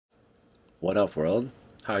What up, world?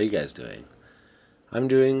 How are you guys doing? I'm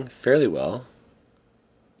doing fairly well.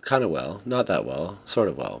 Kind of well. Not that well. Sort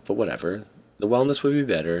of well, but whatever. The wellness would be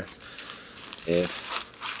better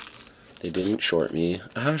if they didn't short me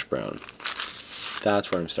a hash brown.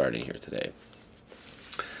 That's where I'm starting here today.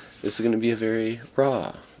 This is going to be a very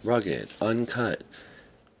raw, rugged, uncut,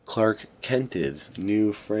 Clark Kented,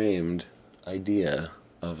 new framed idea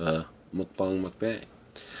of a mukbang.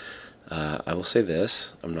 I will say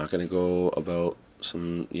this, I'm not going to go about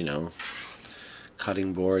some,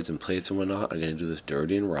 cutting boards and plates and whatnot. I'm going to do this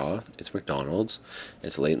dirty and raw. It's McDonald's.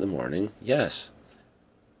 It's late in the morning. Yes,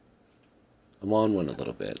 I'm on one a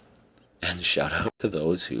little bit. And shout out to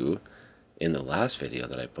those who, in the last video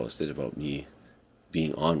that I posted about me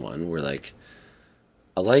being on one, were like,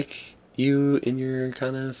 I like you in your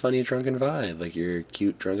kind of funny drunken vibe, like your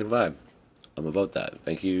cute drunken vibe. I'm about that.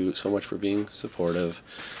 Thank you so much for being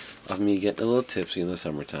supportive of me getting a little tipsy in the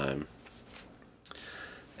summertime.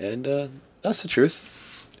 And that's the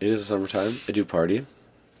truth. It is the summertime. I do party.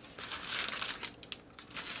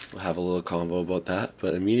 We'll have a little convo about that.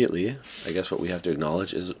 But immediately, I guess what we have to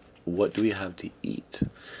acknowledge is, what do we have to eat?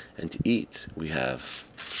 And to eat, we have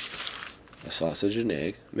a sausage and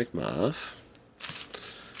egg McMuff,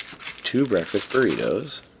 2 breakfast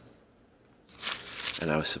burritos,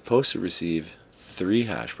 and I was supposed to receive 3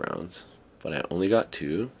 hash browns, but I only got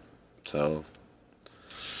 2, so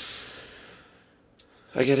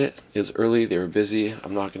I get it. It's early, they were busy.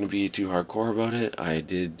 I'm not going to be too hardcore about it. I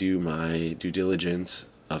did do my due diligence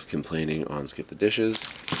of complaining on Skip the Dishes.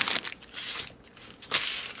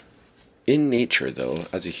 In nature, though,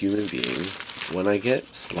 as a human being, when I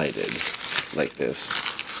get slighted like this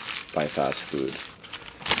by fast food,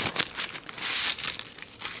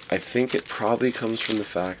 I think it probably comes from the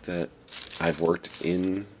fact that I've worked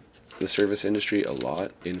in the service industry a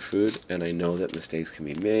lot in food, and I know that mistakes can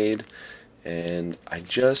be made, and I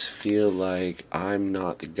just feel like I'm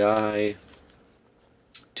not the guy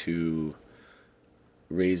to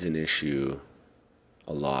raise an issue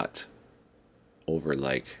a lot over,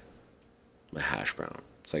 like, my hash brown.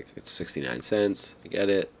 It's like, it's 69 cents. I get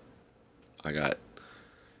it. I got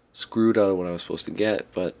screwed out of what I was supposed to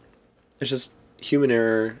get, but it's just human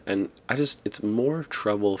error, and it's more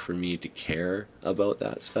trouble for me to care about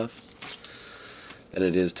that stuff than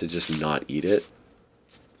it is to just not eat it.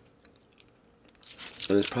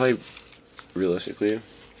 And it's probably, realistically,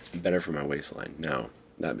 better for my waistline. Now,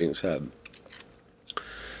 that being said,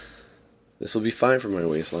 this will be fine for my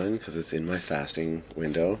waistline because it's in my fasting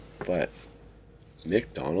window, but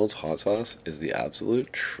McDonald's hot sauce is the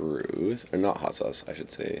absolute truth. Or not hot sauce, I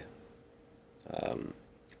should say.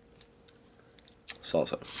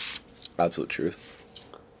 Salsa. Absolute truth.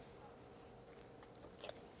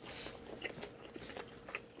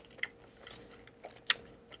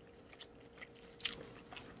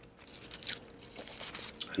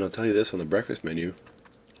 And I'll tell you this, on the breakfast menu,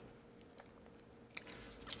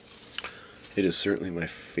 it is certainly my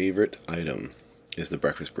favorite item is the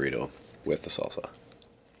breakfast burrito with the salsa.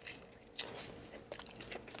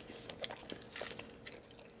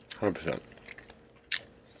 100%.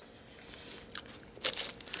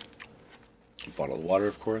 A bottle of water,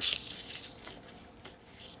 of course.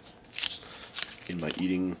 In my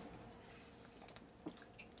eating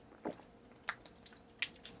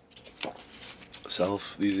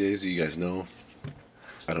self these days, you guys know,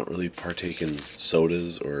 I don't really partake in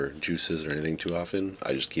sodas or juices or anything too often.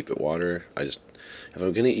 I just keep it water. If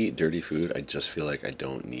I'm gonna eat dirty food, I just feel like I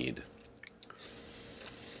don't need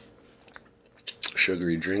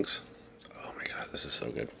sugary drinks. Oh my god, this is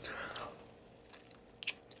so good.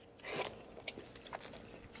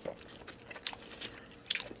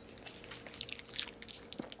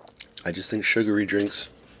 I just think sugary drinks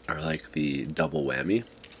are like the double whammy.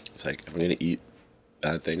 It's like, if I'm gonna eat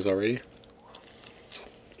bad things already,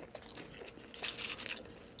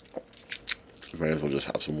 might as well just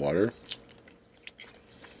have some water.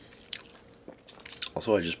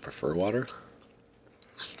 Also, I just prefer water.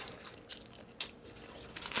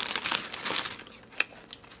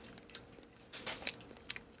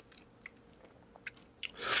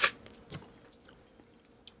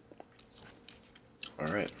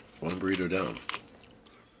 Alright, one burrito down.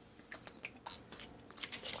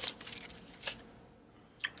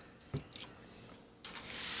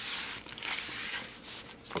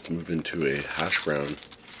 Let's move into a hash brown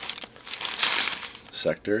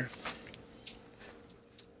sector.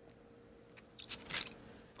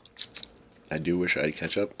 I do wish I had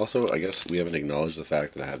ketchup. Also, I guess we haven't acknowledged the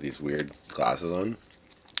fact that I have these weird glasses on.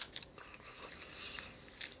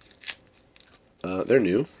 They're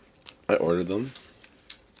new. I ordered them.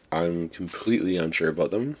 I'm completely unsure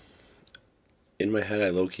about them. in my head, I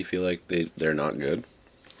low-key feel like they're not good.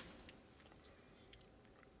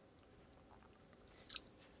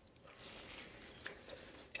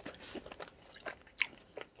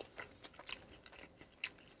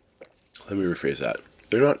 Let me rephrase that.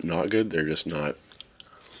 They're not good, they're just not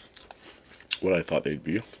what I thought they'd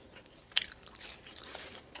be.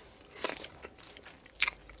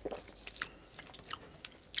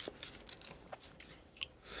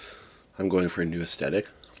 I'm going for a new aesthetic.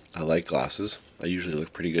 I like glasses. I usually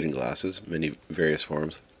look pretty good in glasses, many various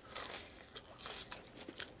forms.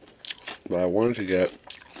 But I wanted to get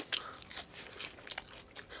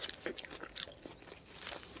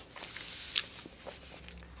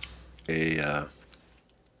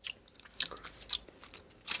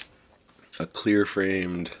a clear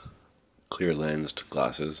framed, clear lensed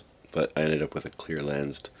glasses, but I ended up with a clear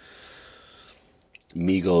lensed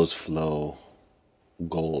Migos Flow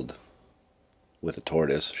Gold with a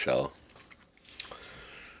tortoise shell,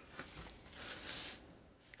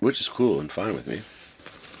 which is cool and fine with me.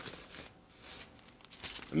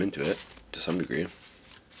 I'm into it to some degree.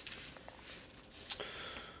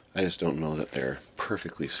 I just don't know that they're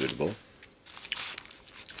perfectly suitable.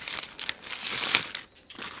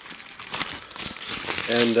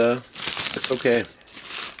 And it's okay.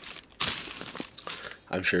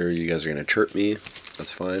 I'm sure you guys are gonna chirp me.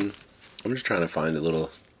 That's fine. I'm just trying to find a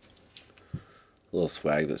little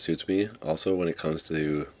swag that suits me. Also, when it comes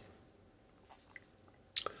to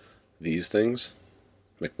these things,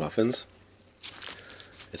 McMuffins,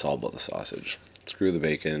 it's all about the sausage. Screw the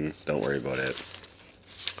bacon. Don't worry about it.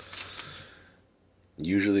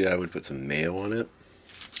 Usually I would put some mayo on it,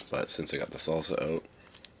 but since I got the salsa out,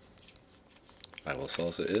 I will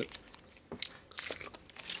salsa it.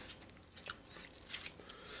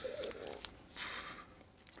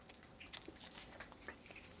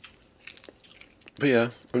 But yeah,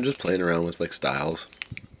 I'm just playing around with like styles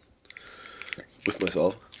with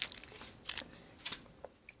myself,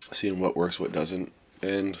 seeing what works, what doesn't,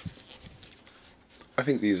 and I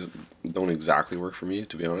think these don't exactly work for me,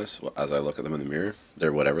 to be honest. As I look at them in the mirror,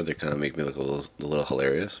 they're whatever. They kind of make me look a little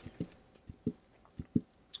hilarious.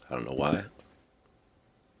 I don't know why.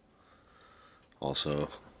 Also,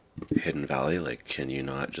 Hidden Valley, like, can you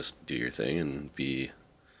not just do your thing and be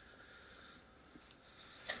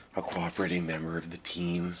a cooperating member of the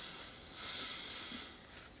team?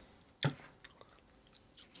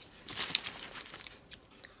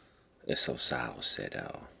 It's so sad, said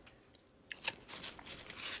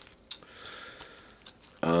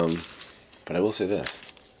but I will say this.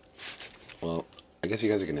 Well, I guess you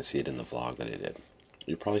guys are going to see it in the vlog that I did.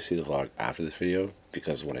 You'll probably see the vlog after this video,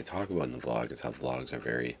 because what I talk about in the vlog is how vlogs are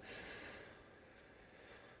very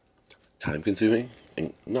time-consuming,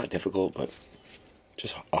 and not difficult, but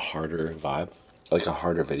just a harder vibe, like a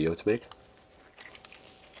harder video to make.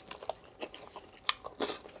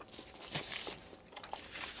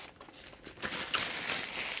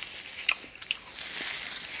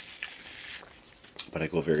 But I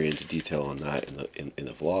go very into detail on that in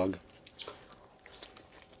the vlog.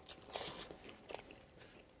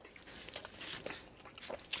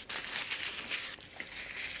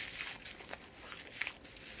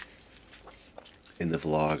 In the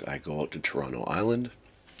vlog, I go out to Toronto Island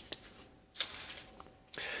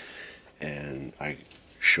and I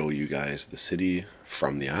show you guys the city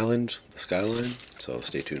from the island, the skyline, so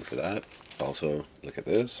stay tuned for that. Also, look at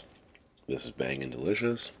this. This is banging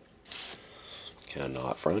delicious.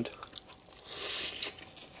 Cannot front.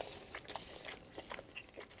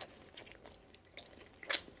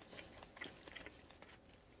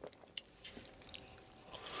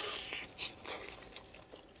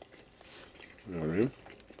 Alright.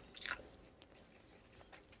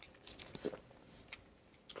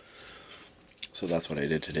 So that's what I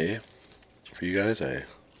did today for you guys.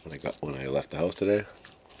 When I left the house today.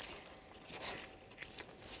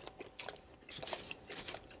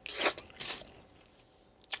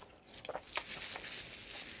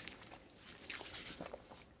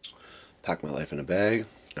 Packed my life in a bag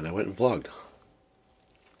and I went and vlogged.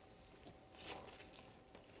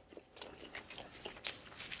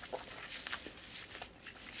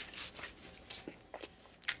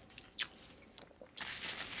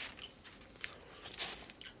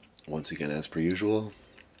 Once again, as per usual,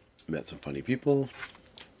 met some funny people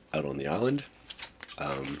out on the island,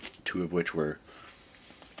 two of which were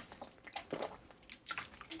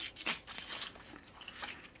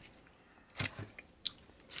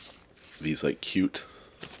these like cute,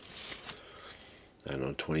 I don't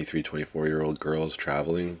know, 23, 24-year-old girls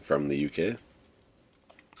traveling from the UK,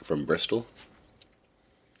 from Bristol,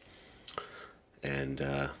 and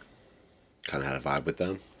kind of had a vibe with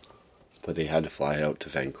them. but they had to fly out to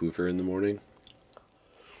Vancouver in the morning.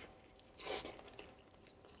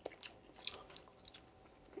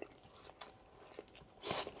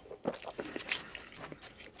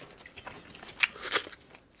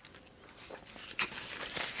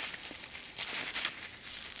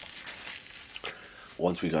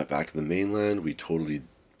 Once we got back to the mainland, we totally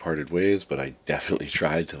parted ways, but I definitely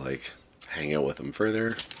tried to like hang out with them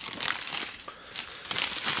further.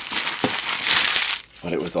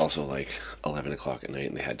 But it was also like 11 o'clock at night,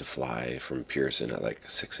 and they had to fly from Pearson at like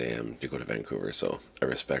 6 a.m. to go to Vancouver, so I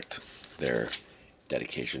respect their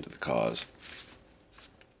dedication to the cause.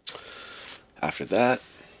 After that,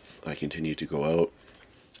 I continued to go out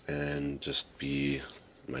and just be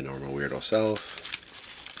my normal weirdo self.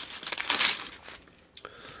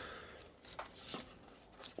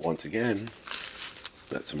 Once again,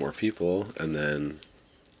 met some more people, and then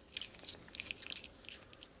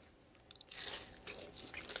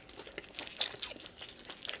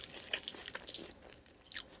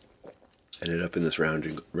ended up in this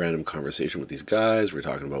random conversation with these guys. We're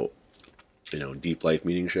talking about, deep life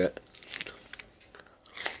meaning shit.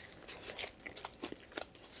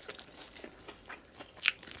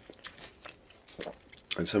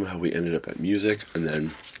 And somehow we ended up at music, and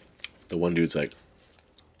then the one dude's like,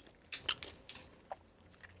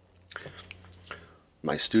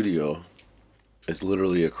 my studio is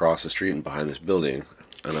literally across the street and behind this building.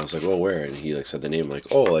 And I was like, oh, where? And he like said the name, like,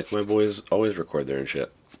 oh, like my boys always record there and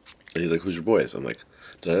shit. And he's like, who's your boys? I'm like,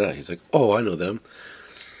 da da da. He's like, oh, I know them.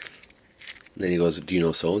 And then he goes, do you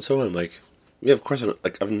know so and so? And I'm like, yeah, of course I know.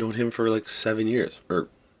 Like, I've known him for like 7 years, or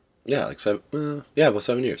yeah, like about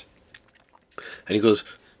 7 years. And he goes,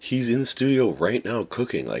 he's in the studio right now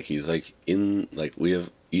cooking. Like, he's like in, like, we have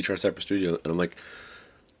each our separate studio. And I'm like,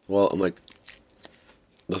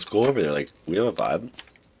 let's go over there. Like, we have a vibe.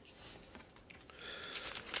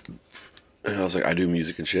 And I was like, I do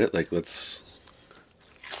music and shit. Like, let's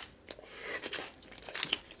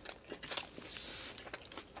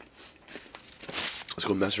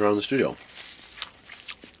go mess around in the studio.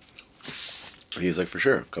 And he's like, for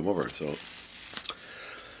sure, come over. So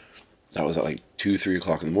that was at like 2, 3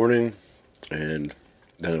 o'clock in the morning. And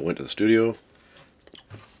then I went to the studio.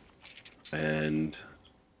 And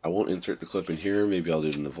I won't insert the clip in here. Maybe I'll do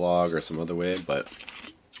it in the vlog or some other way. But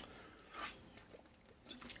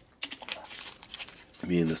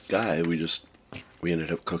me and this guy, we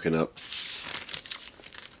ended up cooking up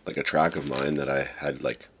like a track of mine that I had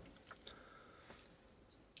like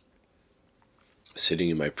sitting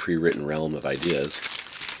in my pre-written realm of ideas.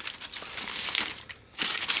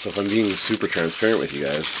 So if I'm being super transparent with you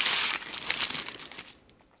guys,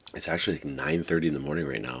 it's actually like 9:30 in the morning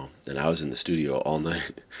right now, and I was in the studio all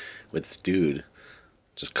night with this dude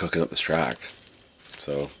just cooking up this track.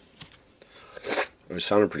 So it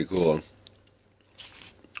sounded pretty cool.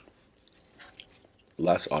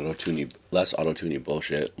 Less auto-tuning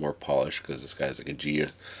bullshit, more polish, because this guy's like a G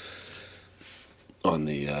on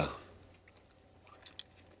the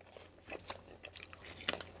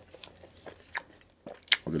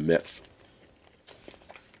mix.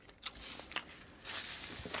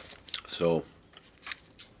 So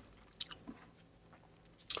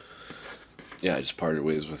yeah, I just parted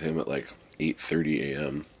ways with him at like 8:30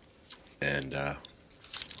 a.m. and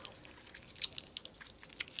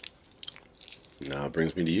now it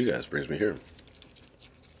brings me to you guys, brings me here.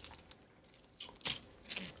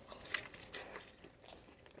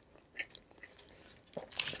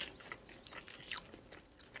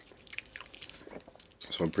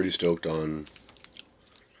 So I'm pretty stoked on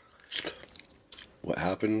what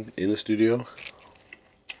happened in the studio.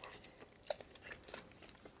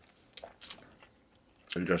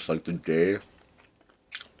 And just like the day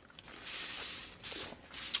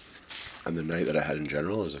and the night that I had in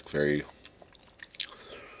general is like very,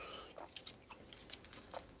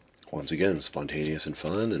 once again, spontaneous and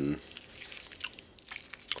fun, and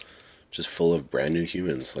just full of brand new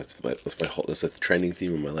humans. That's the trending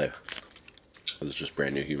theme of my life. It's just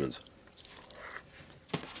brand new humans.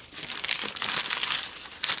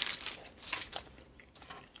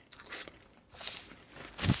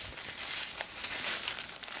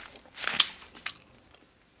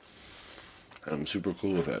 And I'm super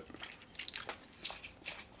cool with it.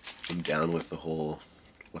 I'm down with the whole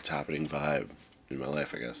what's happening vibe in my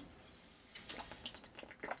life, I guess.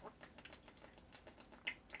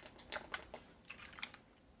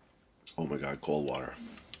 Oh my god, cold water.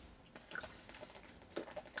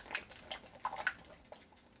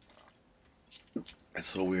 It's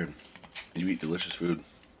so weird. You eat delicious food.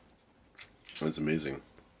 And it's amazing.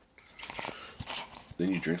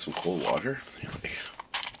 Then you drink some cold water. You're like,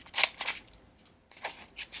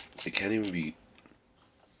 it can't even be.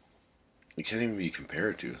 It can't even be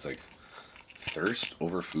compared to. It's like thirst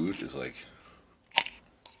over food is like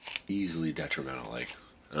easily detrimental. Like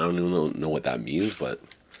I don't even know what that means, but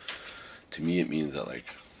to me it means that like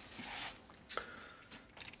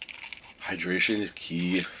hydration is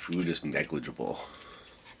key, food is negligible.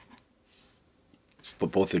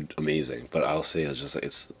 But both are amazing. But I'll say it's just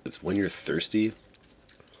it's when you're thirsty,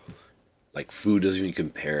 like food doesn't even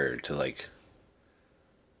compare to like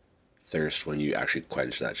thirst when you actually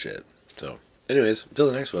quench that shit. So, anyways,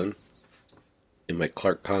 until the next one. In my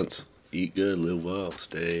Clark Kent's eat good, live well,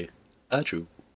 stay true.